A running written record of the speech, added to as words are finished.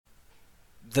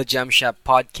The Jump Shop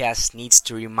podcast needs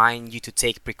to remind you to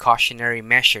take precautionary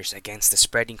measures against the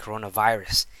spreading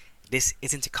coronavirus. This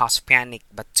isn't to cause panic,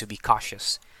 but to be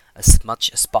cautious as much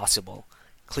as possible.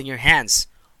 Clean your hands,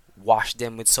 wash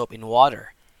them with soap and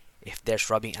water. If there's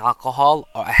rubbing alcohol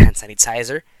or a hand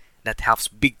sanitizer, that helps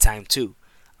big time too.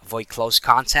 Avoid close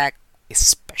contact,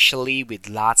 especially with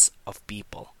lots of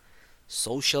people.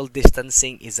 Social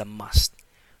distancing is a must.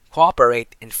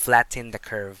 Cooperate and flatten the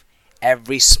curve.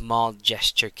 Every small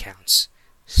gesture counts.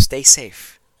 Stay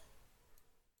safe.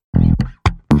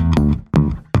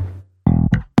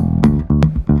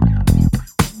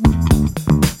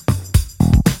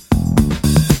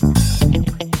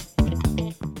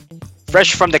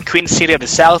 Fresh from the Queen City of the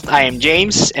South, I am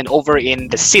James, and over in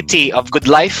the city of good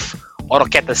life,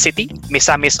 Oroqueta City,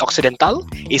 Misamis Occidental,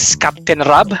 is Captain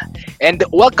Rab, and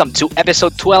welcome to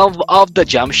episode 12 of the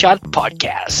Jump Shot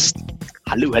Podcast.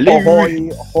 Hello, hello. Ahoy,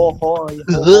 ahoy,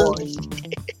 ahoy.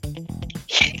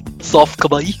 Soft ka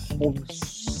ba?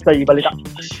 Say balita.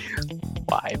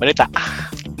 Why, balita.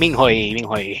 Minghoy,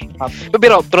 minghoy. Happy,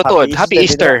 Pero to, happy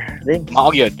Easter. Ding.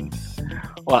 Maog yun.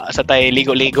 Wa, sa tayo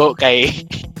ligo-ligo kay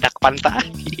Dakpanta.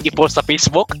 I-post sa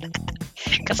Facebook.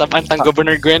 Kasapantang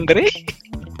Governor Gwendre.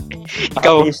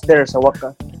 Ikaw. Happy Easter sa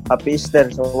wakas. Happy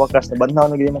Easter sa wakas. Nabanhaw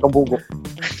na gini makabugo.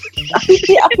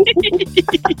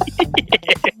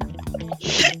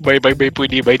 Bye,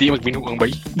 pwede, bye. Di magbinuang bye.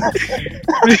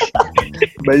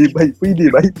 Bye,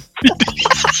 pwede, bye.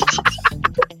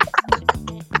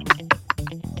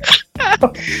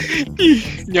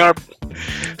 Nyarp.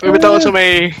 Pagkabitaon sa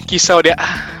may kisaw dia.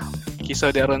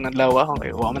 Kisaw dia ron ng lawa. Okay,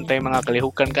 wa man tayo mga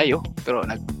kalihukan kayo. Pero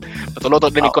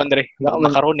patulotod din ni Condre.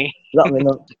 Makaroni. Wala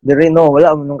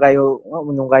man nung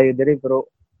kayo diri pero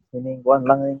hining kuan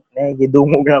lang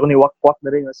gidungog na ako ni wakwak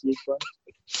diri nga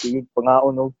sige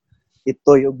pangaon og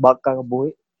ito yung baka nga buhi.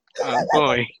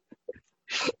 Oy.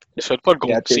 So pod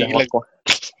kung silag.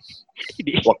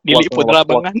 Dili po Wak-wak.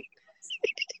 drabangan.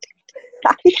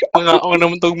 Mga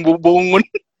naman tong bubungon.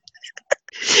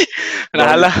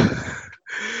 Nahala.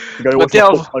 Gawas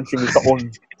na tuk ang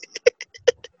singitaon.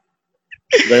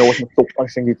 Gawas na tuk ang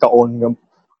singitaon nga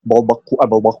babaka.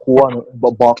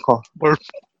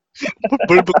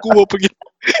 Barbakuwa pa gid.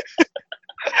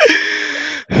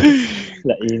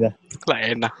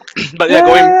 Laina. But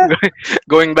yeah,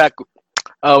 going back,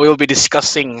 we'll be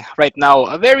discussing right now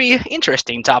a very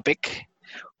interesting topic.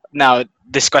 Now,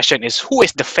 this question is, who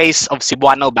is the face of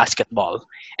Cebuano basketball?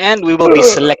 And we will be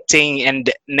selecting and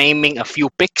naming a few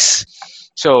picks.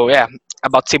 So yeah,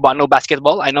 about Cebuano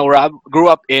basketball, I know Rob grew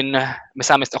up in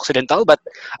Misamis Occidental, but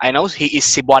I know he is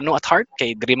Cebuano at heart.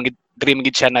 Kay dream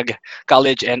gid siya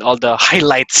nag-college and all the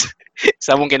highlights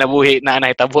sa mong kinabuhi na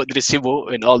nahitabo diri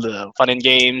Cebu and all the fun and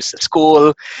games,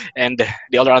 school, and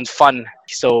the all-around fun.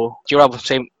 So, Rob,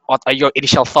 say, what are your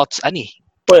initial thoughts, ani?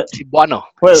 Well, Cebuano,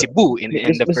 Cebu in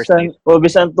the first name.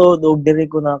 Bisan to diri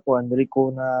ko na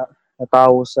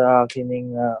natawo sa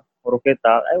kining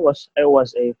Oroqueta. I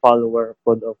was a follower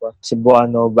pod of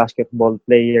Cebuano basketball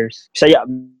players. Bisaya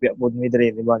pod mi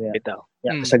diri, di ba niya?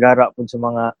 Sagara pod sa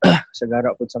mga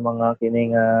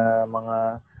kining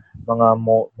mga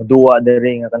duwa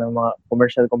diri nga kanang mga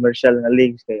commercial nga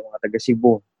leagues kay mga taga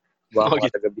Cebu, ba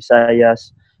mga taga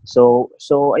Visayas. So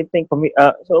I think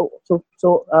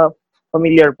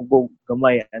familiar po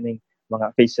gamay aning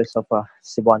mga faces of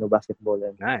Cebuano basketball.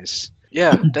 Nice.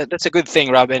 Yeah, that's a good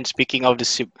thing, Rob. And speaking of the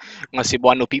mga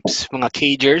Cebuano peeps, mga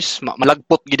cagers,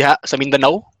 malagpot gid ha sa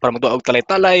Mindanao para magduwa og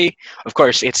talay-talay. Of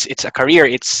course, it's a career.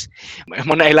 It's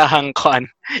mo na ilahang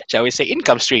shall we say,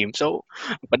 income stream. So,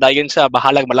 padayon sa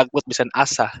bahalag malagpot bisan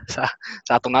asa sa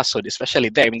atong nasod,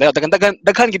 especially there. I mean,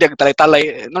 daghan gid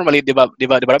talay-talay normally, di ba?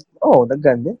 Rob? Oh,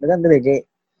 daghan dili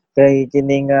kay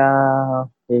kining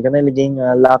liging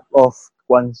lack of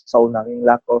sa una, yung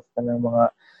lack of kanang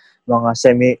mga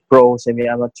semi-pro,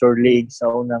 semi-amateur league sa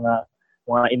una nga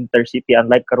mga intercity,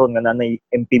 unlike karon nga nanay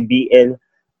MPBL,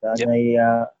 nanay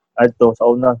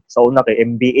sa una kay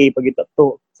NBA pag ito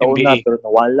sa una pero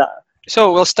nawala.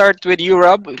 So we'll start with you,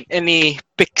 Rob. Any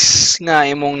picks nga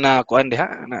imong na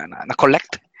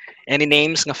collect? Any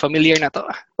names nga familiar na to?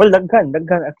 Well, daghan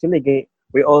actually kay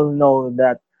we all know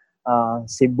that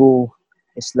Cebu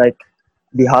is like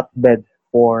the hotbed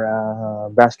for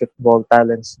basketball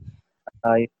talents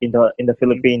in the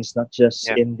Philippines, not just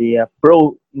in the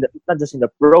not just in the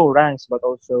pro ranks, but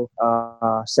also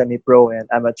semi-pro and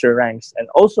amateur ranks, and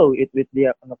also with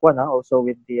the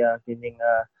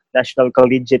national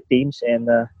collegiate teams.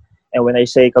 And when I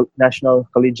say national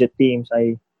collegiate teams,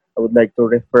 I would like to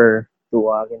refer to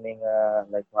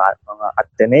like mga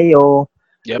Ateneo,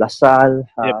 La Salle,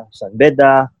 San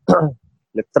Beda,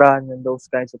 Letran and those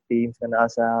kinds of teams na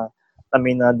nasa,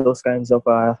 those kinds of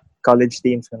college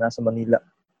teams na nasa Manila.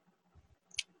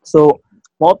 So,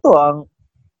 mo to ang,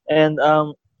 and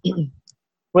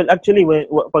well, actually,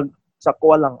 pag sa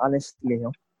kuha lang, honestly,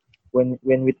 no, when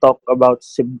we talk about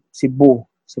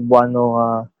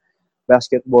Cebuano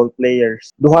basketball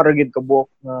players, duha ra gid ka buok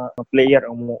nga player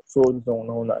ang mo soon so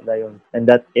nahuna dayon, and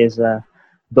that is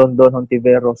Don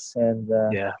Hontiveros and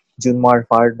Yeah. Junmar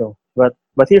Fardo.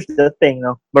 But here's the thing,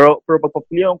 no, pero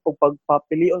pagpapilion ko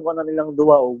na nilang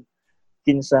duha og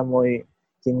kinsa mo'y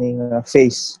kining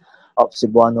face of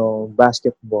Cebuano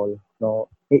basketball, no,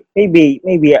 maybe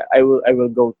I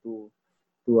will go to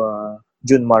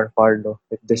Junmar Fardo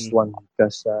with this one,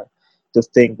 because to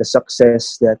think the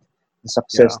success Yeah.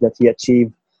 that he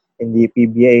achieved in the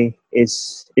PBA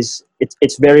is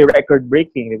it's very record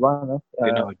breaking, di ba? No?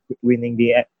 You know, Winning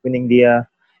the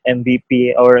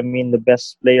MVP, or I mean the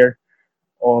best player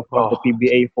of oh, the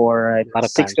PBA for a lot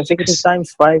of six times. consecutive Six. times,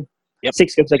 five, Yep.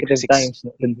 six consecutive Six. times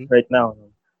Mm-hmm. right now.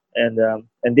 And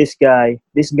this guy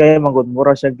magud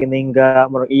mura siya kining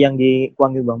mura iyang gi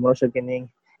kuan ba, mura siya kining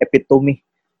epitome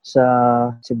sa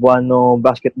Cebuano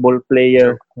basketball True. player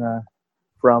na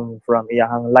from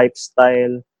iyang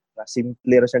lifestyle, na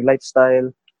simple ra siyang lifestyle,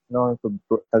 no,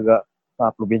 taga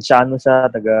probinsyano siya,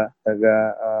 taga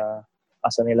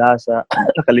asa nila sa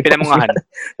nakalimutan ko Pinamungahan.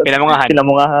 Pinamungahan.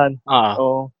 pinamungahan. Ah,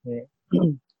 Oo.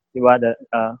 Di ba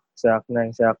sa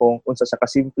kung unsa sa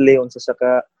kasimple, unsa sa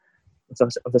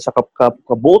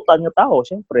kabutan nga tao,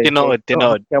 syempre kay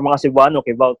tinood. kay mga Cebuano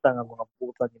kay bauta nga mga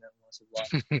butan ng mga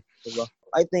Cebuano, di ba?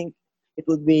 I think it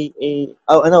would be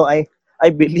I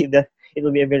believe that it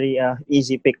will be a very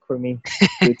easy pick for me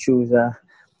to choose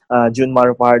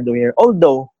Junmar Pardo here.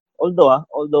 Although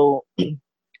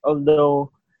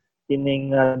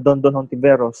kining Don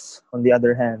Hontiveros on the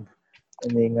other hand,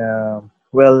 kining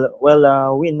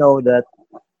we know that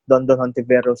Don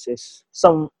Hontiveros is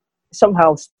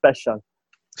somehow special to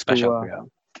Special. Yeah.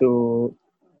 to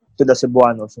to the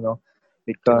Cebuanos, Tinood.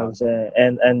 because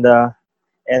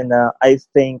I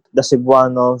think the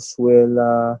Cebuanos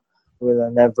will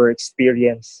never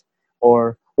experience,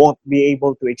 or won't be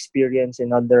able to experience,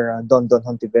 another Don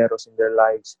Hontiveros in their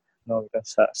lives,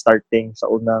 because starting sa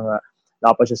unang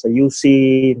napa siya sa UC,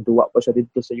 duwa pa siya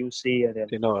dito sa UC, and then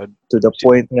Tinood. to the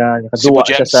point nga Cebu nakaduwa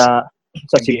siya Gems.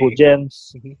 sa Cebu NBA. Gems,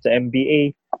 Mhm. sa NBA,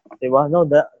 di ba? No,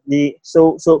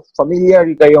 so familiar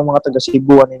kayo mga taga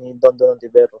Cebu ni Don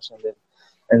Tiveros,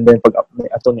 and then pag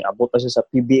ato ni abot na siya sa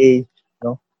PBA,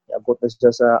 no? Abot na siya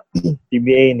sa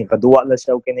PBA, ni kaduwa na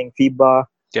siya og kining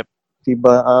Yep.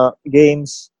 FIBA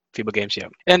games. FIBA games, yeah.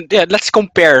 And yeah, let's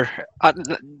compare.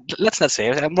 Let's not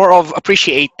say more of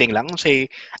appreciating lang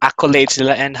say accolades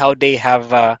nila and how they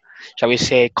have, shall we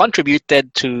say,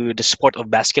 contributed to the sport of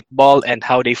basketball and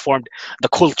how they formed the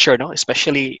culture. No,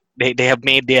 especially they have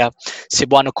made the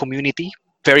Cebuano community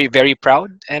very very proud.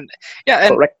 And yeah,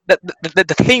 and Correct.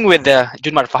 the thing with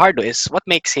Junmar Fajardo is what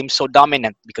makes him so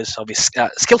dominant because of his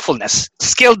skillfulness,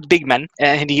 skilled big man,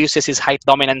 and he uses his height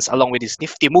dominance along with his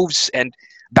nifty moves and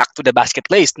back to the basket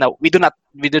lace. Now we do not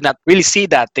really see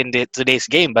that in today's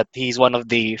game, but he's one of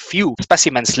the few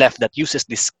specimens left that uses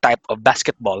this type of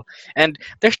basketball. And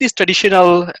there's this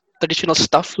traditional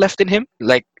stuff left in him,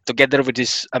 like together with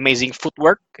his amazing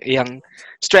footwork, young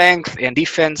strength and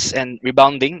defense and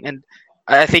rebounding. And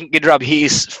I think Gidrab, he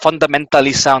is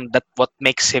fundamentally sound. That what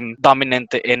makes him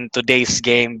dominant in today's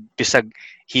game. Because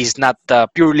he's not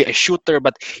purely a shooter,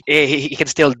 but he can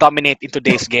still dominate in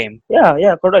today's game.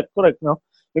 Yeah, correct, no?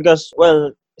 Because,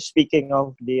 well, speaking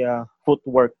of the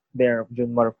footwork there of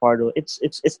Junmar Pardo, it's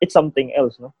something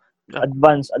else, no? Yeah.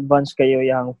 Advanced kayo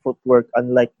yung footwork,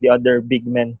 unlike the other big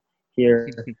men here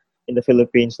in the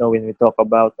Philippines, no? When we talk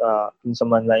about kinsa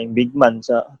man laing big man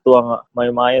sa tuwa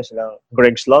nga mayo silang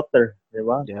Greg Slaughter, di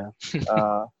ba? Yeah.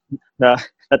 Uh, na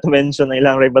to mention na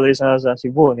ilang rivalry sa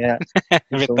Cebu niya.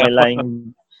 May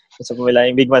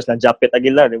laing big man lang Japet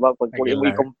Aguilar, di ba? Pag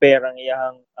Aguilar. i-compare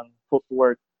ang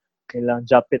footwork nilang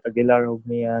Japet Aguilar ug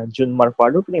ni Junmar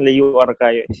Pardo, kining layo ara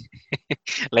kayo.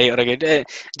 Layo ra gyud.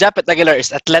 Japet Aguilar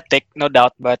is athletic, no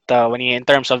doubt, but when in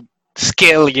terms of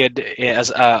skill, yun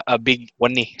as a big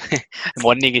one ni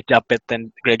gid Japet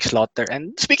and Greg Slaughter.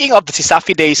 And speaking of si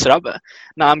Safi days, Rob,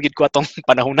 naamgid ko atong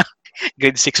panahon na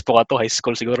grade 6 po ato, high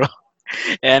school siguro.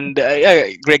 And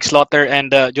yeah, Greg Slaughter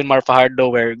and Junmar Fajardo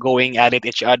were going at it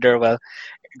each other. Well,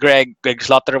 Greg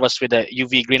Slaughter was with the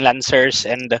UV Green Lancers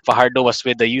and Fajardo was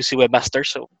with the UC Webmasters.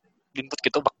 So ginput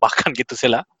kito bakbakan gito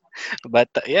sila. But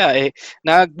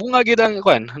nagbunga gid ang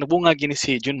nagbunga gini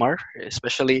si Junmar,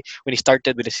 especially when he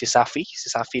started with his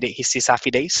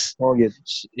Sisafi days. Oh, good.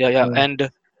 Yeah, Mm. and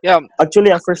Yeah,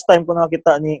 Actually, ang first time ko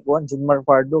nakita ni Juan Junmar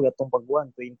Pardo gatong pagwan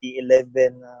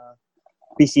 2011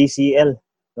 PCCL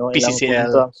no ilang PCCL,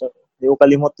 kontra so di ko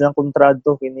kalimot lang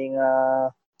kontrado kining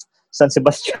San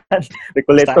Sebastian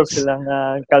Recoletos Stars. silang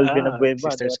Calvin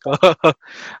Abueva di Sisters ba ko. ta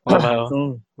Wow.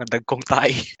 mm. Madagkong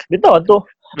tayo. Bitaw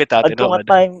Bitaw, tinuod.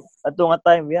 ato nga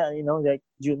time yeah you know like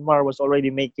Junmar was already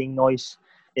making noise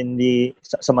in the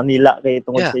sa Manila kay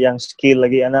tungod Yeah, sa iyang skill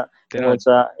lagi ana tungod tinuod.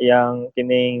 sa iyang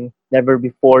kining never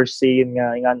before seen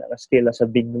nga nga skill as a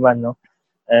big man no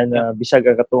and Yeah. bisag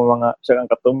ang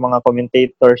katong mga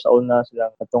commentators sa una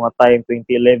silang katong nga time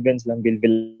 2011 silang Bill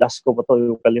Velasco pa to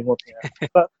yung kalimot niya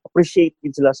appreciate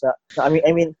gid sila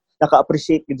I mean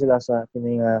naka-appreciate gid sila sa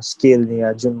kining skill ni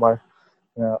Junmar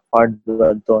nga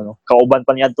hardwood to no kauban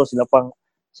pa niya to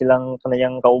silang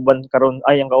kanayang kauban karon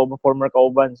ay ang kauban former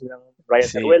kauban silang Brian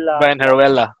Si Heruela Brian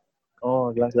Heruela.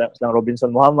 silang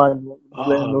Robinson Muhammad Oh,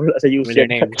 nula sa familiar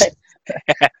UCF names.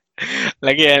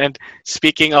 Lagi and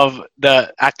speaking of the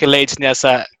accolades niya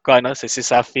sa ano, si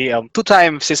Safi,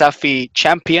 two-time si Safi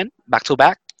champion back to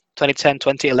back 2010,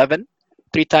 2011,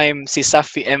 three-time si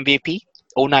Safi MVP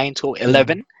 09 to mm.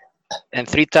 11, and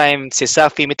three-time si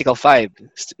Safi Mythical 5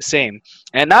 same.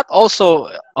 And not also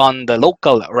on the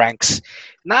local ranks.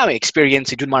 Now experience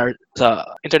si Junmar sa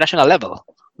international level.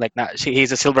 Like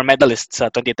he's a silver medalist sa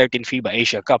 2013 FIBA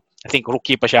Asia Cup. I think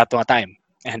rookie pa siya atong time.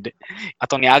 And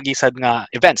atong niagi sad nga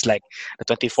events like the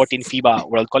 2014 FIBA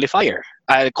World Qualifier.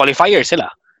 Qualifier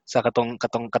sila sa katong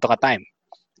time.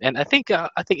 And I think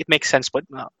it makes sense pod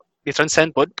na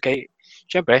i-transcend pod kay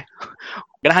syempre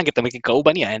ganahan kita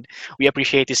magkikauban niya and we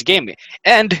appreciate his game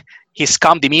and his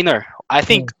calm demeanor. I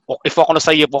think Mm. if ako na sa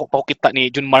iyo kita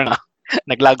ni Junmar nga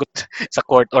naglagot sa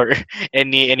court or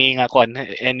any nga kon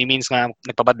any means nga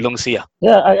nagpabadlong siya.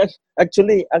 Yeah,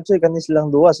 actually kanis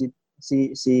lang duwa si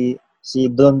si si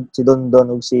Don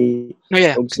Oh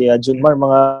yeah. ug si Junmar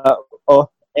mga oh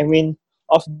I mean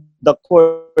off the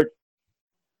court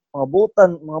mga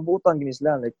butan gini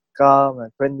sila like calm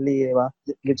and friendly di ba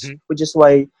Mhm. which is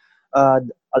why uh,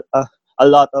 a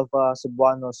lot of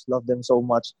Cebuanos love them so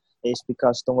much is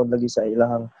because tungod lagi sa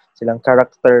silang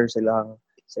character silang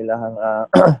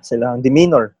silang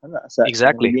demeanor silang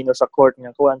Exactly. demeanor sa court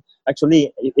nga kuan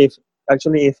if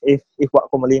wa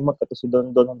ko malimot kato si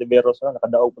Don Ontiveros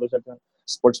nakadaog pa siya ng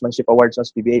sportsmanship awards sa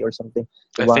PBA or something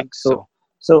I diba think so.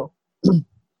 so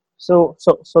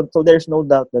so there's no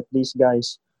doubt that these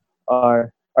guys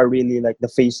are really like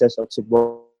the faces of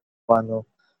Cebuano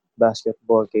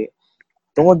basketball kay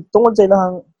tungod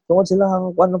silang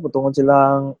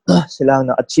silang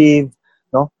na-achieve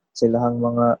no silang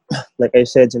mga like I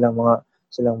said silang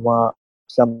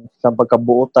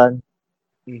pagkabuotan.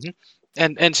 Mhm.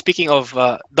 And speaking of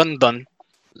Don Don,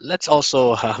 let's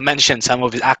also mention some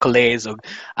of his accolades of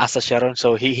Asa Sharon.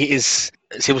 So he is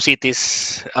Cebu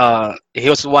City's he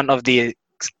was one of the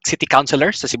city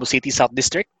councilors sa Cebu City South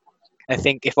District. I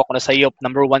think if ako na sa iyo,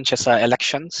 number one siya sa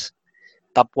elections,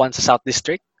 top one sa South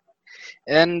District.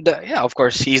 And yeah, of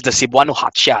course, he's the Cebuano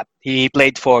hotshot. He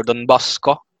played for Don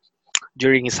Bosco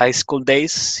during his high school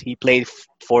days. He played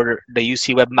for the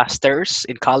UC Webmasters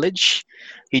in college.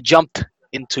 He jumped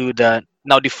into the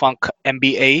now defunct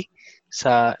MBA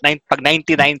pag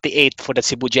 1998 for the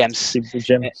Cebu Gems. Cebu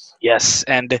Gems. Yes,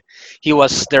 and he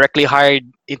was directly hired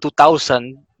in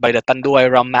 2000 by the Tanduay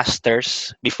Ram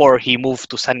Masters before he moved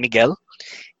to San Miguel.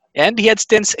 And he had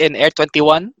stints in Air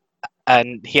 21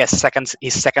 and he has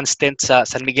his second stint sa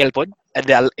San Miguel pod.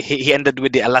 And he ended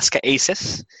with the Alaska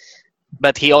Aces.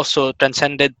 But he also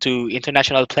transcended to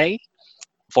international play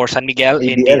for San Miguel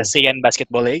in the ABL. ASEAN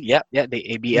Basketball League. Yeah, the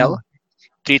ABL. Mm.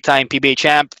 Three-time PBA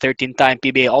champ, 13-time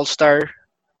PBA All-Star,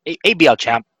 ABL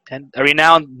champ, and a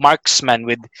renowned marksman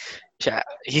with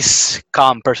his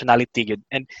calm personality. Good.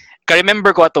 And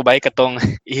ka-remember ko ato ba katong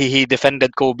he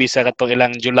defended Kobe sa katong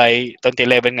ilang July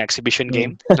 2011 nga exhibition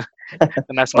game.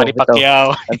 Nas Manny Bitaw. Pacquiao.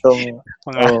 Atong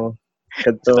Mga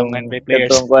katong NBA players.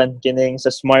 katong kuan kining sa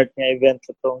smart nga event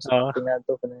katong sa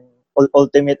tinato kanang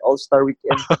ultimate all-star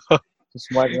weekend sa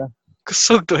smart na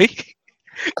Kusog to eh.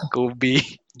 Kobe,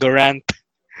 Durant.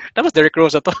 That was Derrick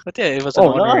Rose ato. But yeah, it was an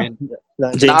honor. And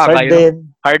James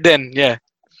Harden, yeah.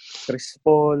 Chris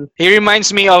Paul. He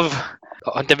reminds me of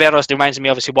Ontiveros reminds me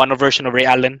of a Cebuano version of Ray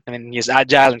Allen. I mean, he's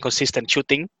agile and consistent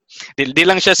shooting. Di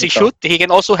lang siya si shoot. He can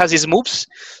also has his moves.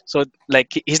 So like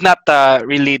he's not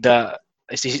really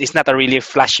he's not a really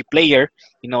flashy player.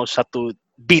 He knows how to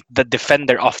beat the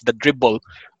defender off the dribble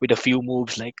with a few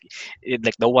moves like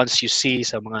the ones you see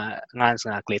sa mga ngans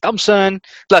nga Klay Thompson.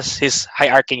 Plus his high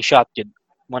arcing shot. Yun,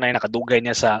 mo na nakadugay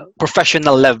niya sa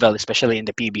professional level, especially in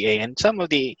the PBA and some of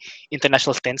the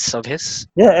international stints of his.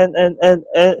 Yeah, and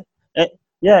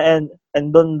Yeah,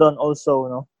 and Don Don also,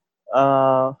 no.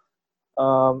 Uh,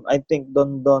 I think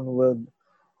Don Don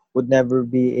would never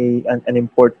be an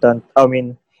important. I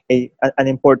mean, an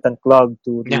important clog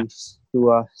to Yeah,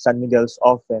 San Miguel's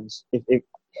offense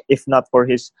if not for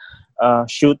his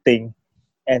shooting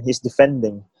and his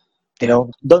defending. yeah,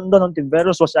 Don Don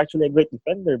Ontiveros was actually a great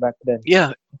defender back then.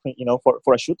 yeah.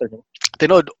 For a shooter. No?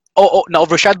 Tinod,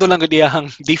 na-overshadow lang gud iyang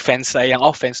defense sa iyang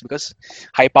offense because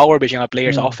high power ba siya nga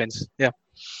player sa Mm, offense. Yeah.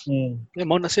 mm. Yeah,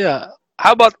 mo na siya.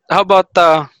 How about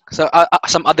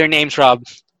some other names, Rob,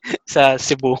 sa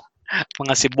Cebu?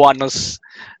 Mga Cebuanos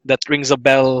that rings a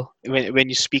bell when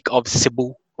you speak of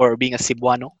Cebu or being a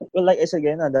Cebuano. Well, like I said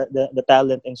again, the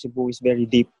talent in Cebu is very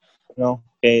deep.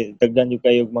 Kay daghan yung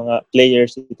kayo mga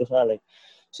players dito sa like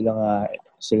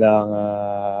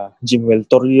Jimwell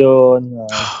Torion,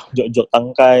 Jojo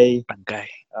Tangkay, Bangkay.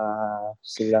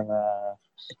 silang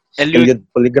Eliud, Eliud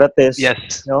Poligrates,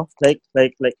 yes. like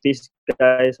these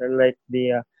guys are like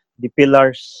the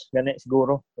pillars gani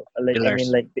siguro. Like I mean Pillars.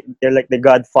 like they're like the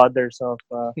godfathers of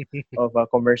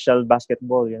commercial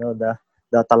basketball, the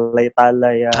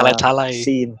talay-talay Talay-talay.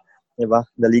 scene, 'di ba?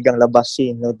 The ligang labas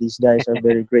scene, these guys are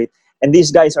very great. And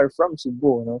these guys are from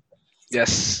Cebu.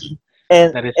 Yes,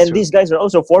 And that is and true. these guys are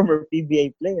also former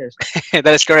PBA players.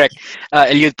 That is correct.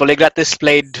 Eliud Poligrates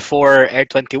played for Air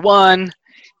 21.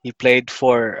 He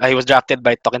was drafted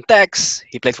by Token Tex.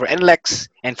 He played for NLEX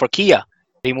and for Kia.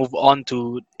 He moved on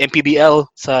to MPBL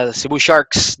sa Cebu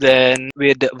Sharks, then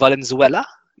with Valenzuela.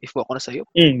 If ako na sa'yo.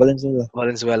 Valenzuela.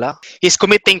 Valenzuela. He's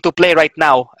committing to play right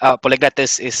now.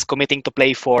 Poligrates is committing to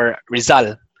play for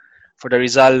Rizal. For the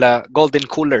Rizal Golden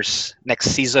Coolers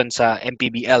next season sa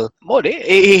MPBL.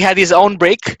 He had his own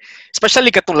break.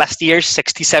 Especially katong last year,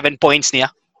 67 points niya.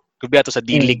 Kubi ato sa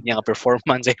D-League niya nga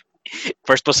performance.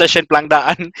 First possession lang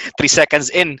daan, 3 seconds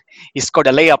in, he scored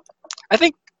a layup. I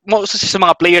think most sa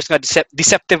mga players nga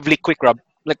deceptively quick, Rob.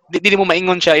 Like di mo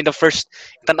maingon siya in the first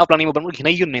tan-up lang nimo ba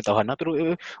hinayon na ito ha.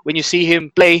 Pero when you see him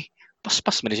play, pas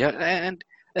man siya. And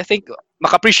I think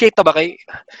maka-appreciate ta ba kay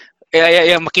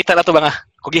makita na to ba nga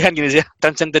kugihan gini siya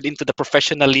transcended into the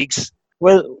professional leagues.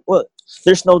 Well,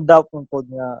 there's no doubt man po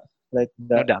nga No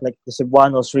doubt. like the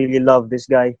Cebuanos really love this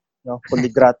guy.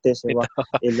 Poligrates, diba?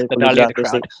 Eloy Nadali the Poligrates.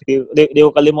 crowd. Di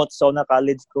ko kalimot sa una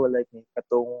college ko like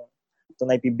katong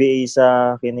na PBA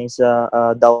sa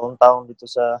downtown dito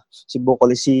sa Cebu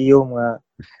Coliseum nga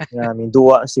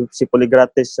minduwa si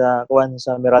Poligrates sa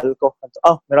Meralco.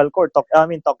 Meralco talk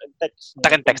and text.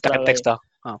 Taken text to.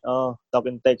 Talk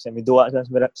and text minduwa sa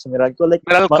Meralco like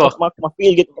Meralco.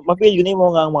 ma-feel yun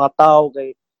mo nga ang mga tao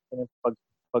kay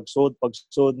pagsud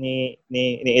ni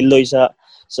Eloy sa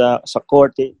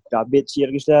court grabe cheer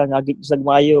sila nagit sa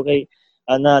mayo kay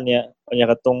niya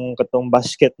katong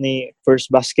first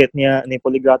basket niya ni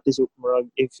Poligrates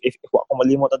if wa ko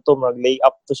malimot adto lay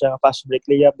up to siya fast break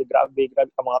layup grabe ang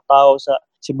mga tao sa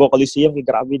Cebu Coliseum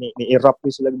grabe ni erupt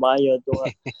sila mayo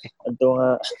adto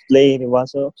nga play di ba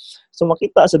so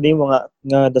makita sa dimo nga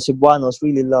the Cebuanos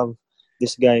really love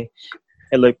this guy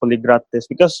Eloy Poligrates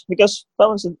because like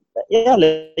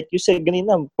you said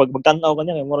ganina pag magtan-aw ka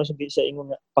niya mura siya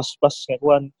ingon nga paspas nga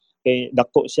kuan kay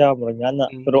dako siya mura nga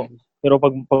pero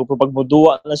pag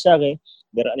muduwa na siya kay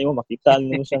dira nimo makita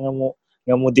nimo siya nga mo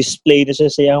display na siya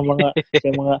sa mga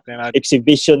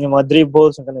exhibition ng mga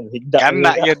dribbles ang kanang higda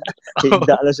Yun.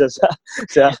 higda na siya sa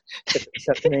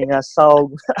nga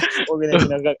sawg o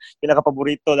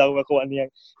pinaka-paborito daw ako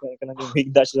niya kanang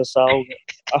higda siya sa sawg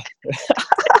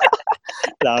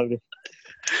Labi.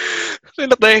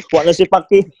 Wala si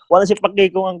Paki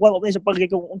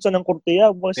kung unsa nang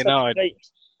kurtiya, kay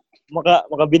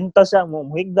makabinta siya mo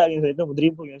higda ito mo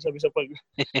dribble yun sabi sa pag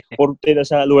kurte na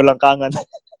sa luwal langkangan.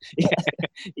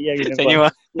 Iya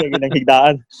ginang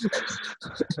higdaan.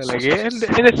 And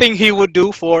anything he would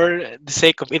do for the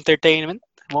sake of entertainment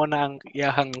mo na ang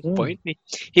iyahang point ni.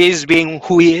 He is being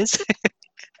who he is.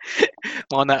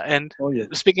 And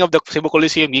speaking of the Cebu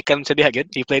Coliseum, he can say again,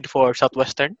 he played for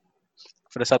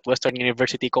the Southwestern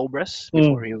University Cobras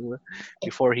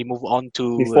before he moved on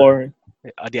to the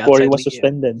outside he was league,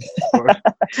 suspended.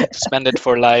 Suspended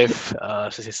for life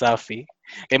sa si Safi.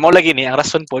 Kay mo lagi ni ang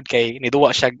rason pod kay niduwa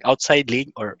siya outside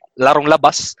league or larong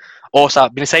labas o sa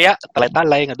Binisaya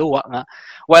talay-talay nga duwa nga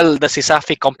while the si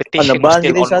Safi competition was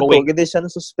still ongoing. Gid siya na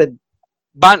suspend.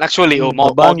 Ban actually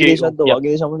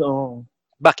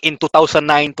back in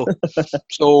 2009 to.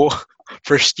 So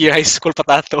first year high school pa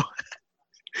tato.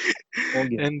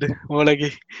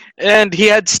 And he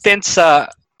had stints sa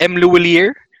M.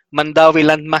 Luwilier, Mandawi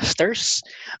Landmasters,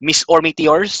 Miss or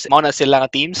Meteors, mao na sila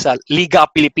nga team sa Liga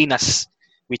Pilipinas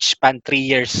which spanned 3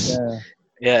 years.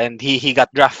 Yeah, and he got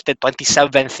drafted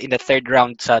 27th in the third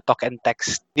round sa talk and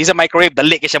text. He's a microwave.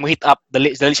 Dali kaya siya mo hit up.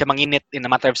 Dali siya manginit in a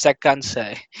matter of seconds.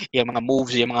 Yung mga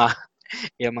moves, yung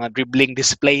mga dribbling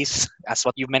displays, as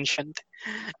what you mentioned.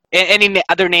 Any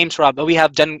other names, Rob? We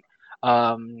have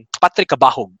Patrick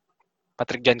Cabahog.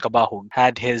 Patrick Jan Cabahog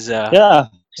had his Yeah,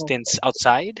 stints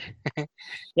outside.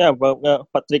 yeah. But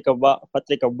Patrick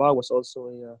Aba was also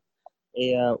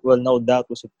well, no doubt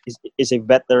is a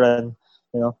veteran.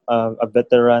 A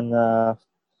veteran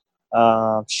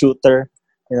shooter.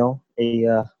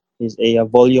 He's a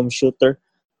volume shooter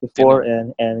You before,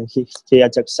 know, and he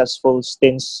had successful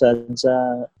stints sa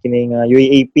kining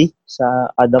UAAP sa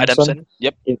Adamson. Adamson.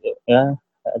 Yep. Yeah,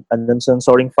 Adamson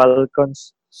Soaring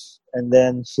Falcons. And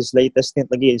then his latest stint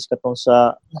lagi is katong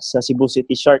sa Cebu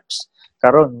City Sharks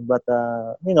karon. But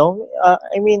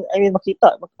makita.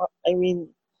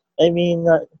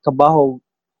 Kabaho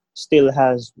still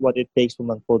has what it takes to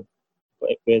manpod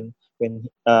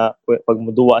pag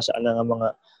muduwa sa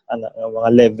mga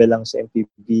level lang sa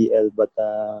MPBL, but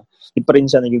di pa rin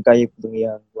siya naging kaya itong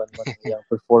iyang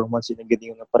performance in gid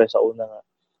yung pare sa una nga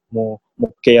mo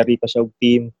carry pa siya og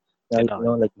team, You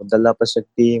know, like modala pa sa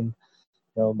team,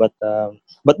 but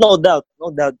no doubt no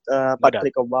doubt.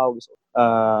 Patrick Obao is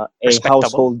a Respectable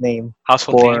household name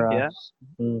household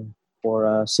name. for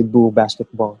Yeah. Cebu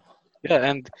basketball. Yeah,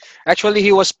 and actually he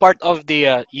was part of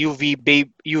the UV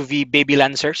Baby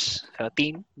Lancers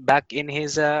team back in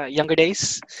his younger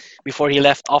days before he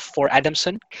left off for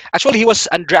Adamson. Actually, he was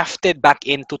undrafted back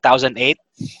in 2008.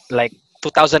 Like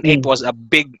 2008 Mm. was a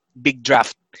big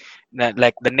draft.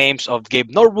 Like the names of Gabe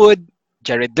Norwood,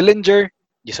 Jared Dillinger,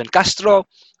 Jason Castro,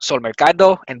 Sol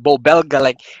Mercado, and Bo Belga.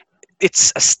 Like it's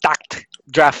a stacked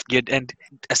draft, good, and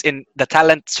as in the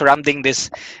talent surrounding this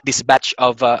batch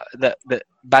of the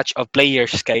batch of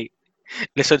players kay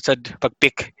lisod sa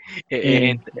pagpick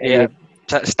in, yeah,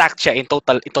 Agreed. stacked siya in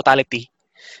totality.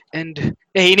 And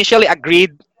he initially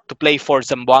agreed to play for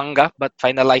Zamboanga but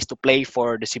finalized to play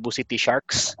for the Cebu City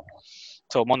Sharks.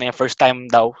 So mo na yung first time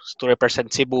daw to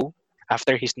represent Cebu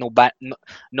after his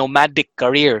nomadic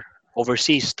career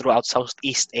overseas throughout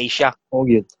Southeast Asia. Oh,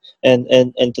 yun. And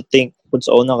to think pud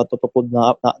sa una katupapod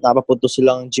na napapud to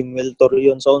silang Jimwell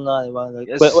Torion sa una, di ba? Like,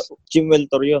 Yes, Jimwell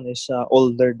Torion is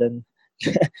older than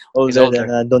he's older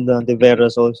than older. Don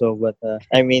Tiveros also, but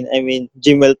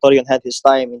Jimwell Torion had his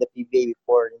time in the PBA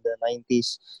before in the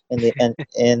 90s and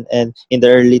in the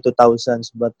early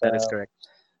 2000s, That is correct.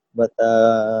 but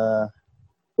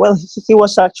well, he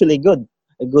was actually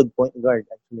a good point guard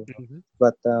actually, Mm-hmm.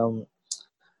 but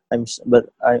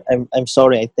I'm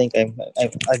sorry. I think I'm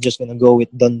just gonna go with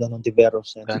Don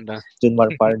Ontiveros and And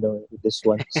Junmar Pardo with this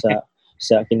one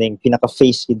sa kining pinaka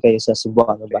face kid kayo sa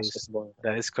Cebuano is basketball.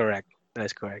 that is correct. That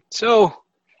is correct. So,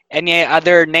 any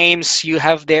other names you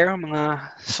have there, mga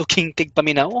suking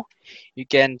tigpaminaw? You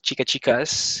can chika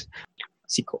us.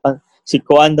 Si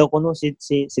Kuan daw ko no si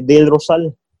Dale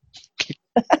Rosal.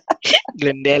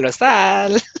 Glendale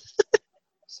Sal.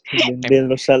 Si Dale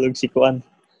Rosal ug si Kuan.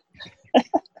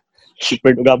 Si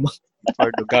Fred Ugabang. Or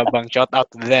Dugabang. Shout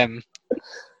out to them.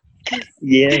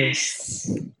 Yes.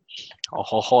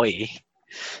 Ohohoy.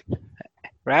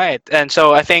 Right. And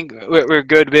so I think we're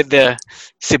good with the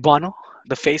Cebuano,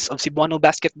 the face of Cebuano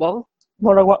basketball.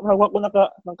 Murag ko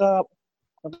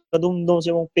nakadumdum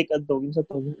siya mong pick adto kinsa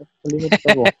to. Kalimot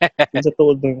ko. Kinsa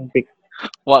to yung pick.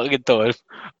 What gito?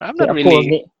 I'm Kaya not ako,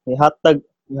 really.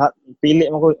 pili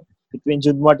mo ko between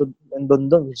Junmar and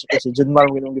Dondon. Kasi Junmar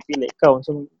mo yung pili. Ikaw,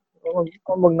 so,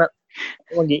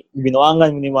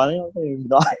 binuangan mo ni Manny.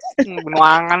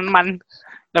 Bunuangan man.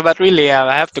 No, but really,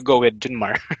 I have to go with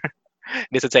Junmar.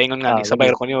 This is saying nga, sabay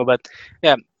Lagi. ko niyo. But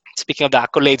yeah, speaking of the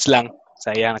accolades lang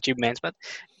sa iyang achievements, but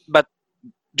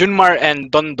Junmar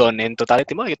and Dondon in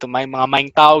totality mo, ito may mga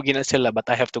maing tao gina sila, but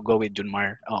I have to go with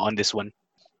Junmar on this one.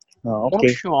 Oh,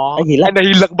 Okay. siya. Ay, hila. Ay,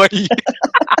 nahilak ba?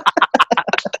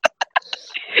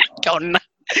 Ikaw na.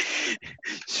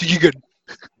 Sige, good.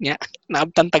 Nga,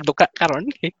 naabtantag do ka karon.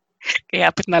 Kaya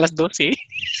apit na alas 12.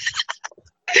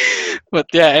 But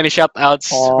yeah, any shout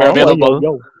outs? We're available.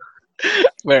 Yo.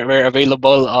 We're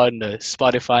available on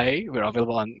Spotify. We're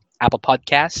available on Apple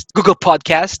Podcasts, Google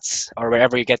Podcasts, or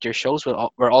wherever you get your shows.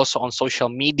 We're also on social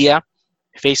media: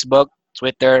 Facebook,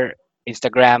 Twitter,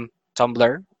 Instagram,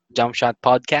 Tumblr, Jumpshot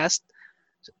Podcast.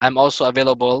 I'm also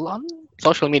available on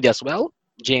social media as well.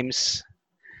 James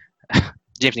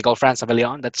Nicole Fran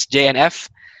Savillon. That's JNF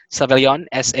Savillon,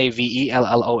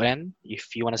 Savellon.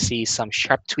 If you want to see some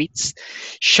sharp tweets,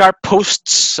 sharp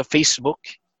posts of Facebook,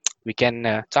 we can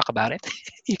talk about it.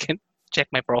 You can check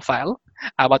my profile.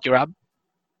 How about you, Rob?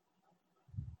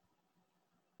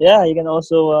 Yeah, you can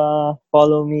also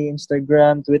follow me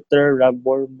Instagram, Twitter, Rob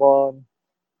Bourbon,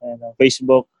 and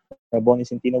Facebook, Raboni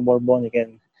Centino Bourbon. You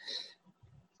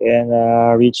can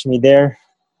reach me there.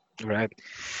 Right.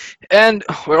 And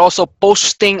we're also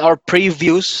posting our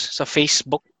previews sa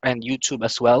Facebook and YouTube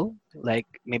as well, like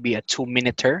maybe a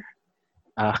 2-minuter.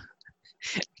 Uh,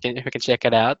 you can check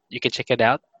it out. You can check it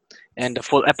out. And the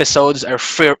full episodes are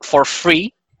for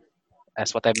free,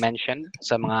 as what I mentioned,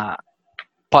 sa mga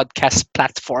podcast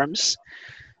platforms.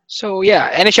 So yeah,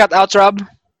 any shout outs, Rob,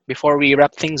 before we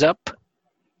wrap things up?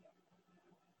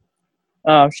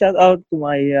 Shout out to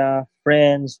my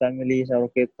friends, family sa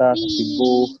Roqueta, sa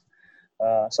Cebu,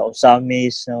 sa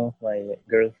Osamis, no, my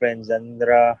girlfriend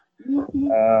Zandra,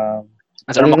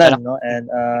 Nasa ano naman na, ka lang. no,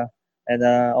 and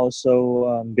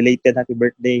also belated happy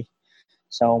birthday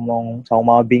sa akong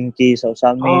mga bingki sa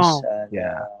Osamis Oh,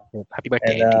 yeah. Happy and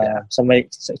birthday, Tila.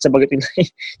 sa bagat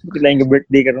yung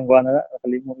birthday karon ko na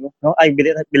nakalimot ko no ay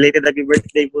belated happy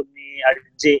birthday po ni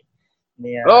RJ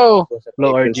ni Oh, ko sa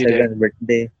Lord April you there.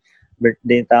 7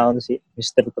 birthday taon si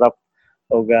Mr. Trap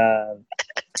og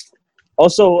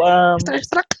also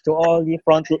Starstruck. to all the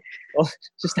front oh,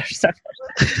 Star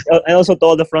and also to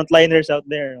all the frontliners out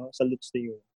there, no? Salutes to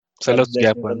you. God Salute, bless mo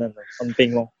Japon. tanan.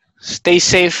 Amping mo. Stay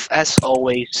safe as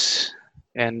always.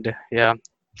 And yeah,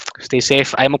 stay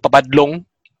safe. Ayaw mo papadlong.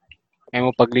 Ayaw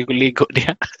mo pagligo-ligo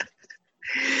diya.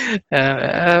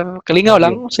 Kalingaw Okay.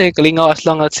 lang. Say kalingaw as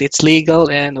long as it's legal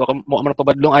and mo man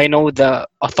papadlong. I know the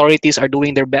authorities are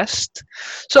doing their best.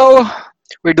 So,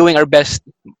 we're doing our best.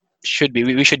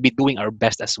 We should be doing our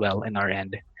best as well in our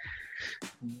end.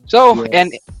 So, and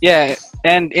Yes. yeah,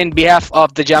 and in behalf of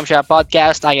the Jam Shop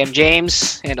podcast, I am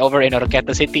James, and over in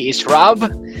Oroqueta City is Rob,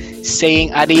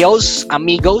 saying adios,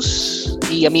 amigos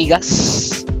y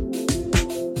amigas.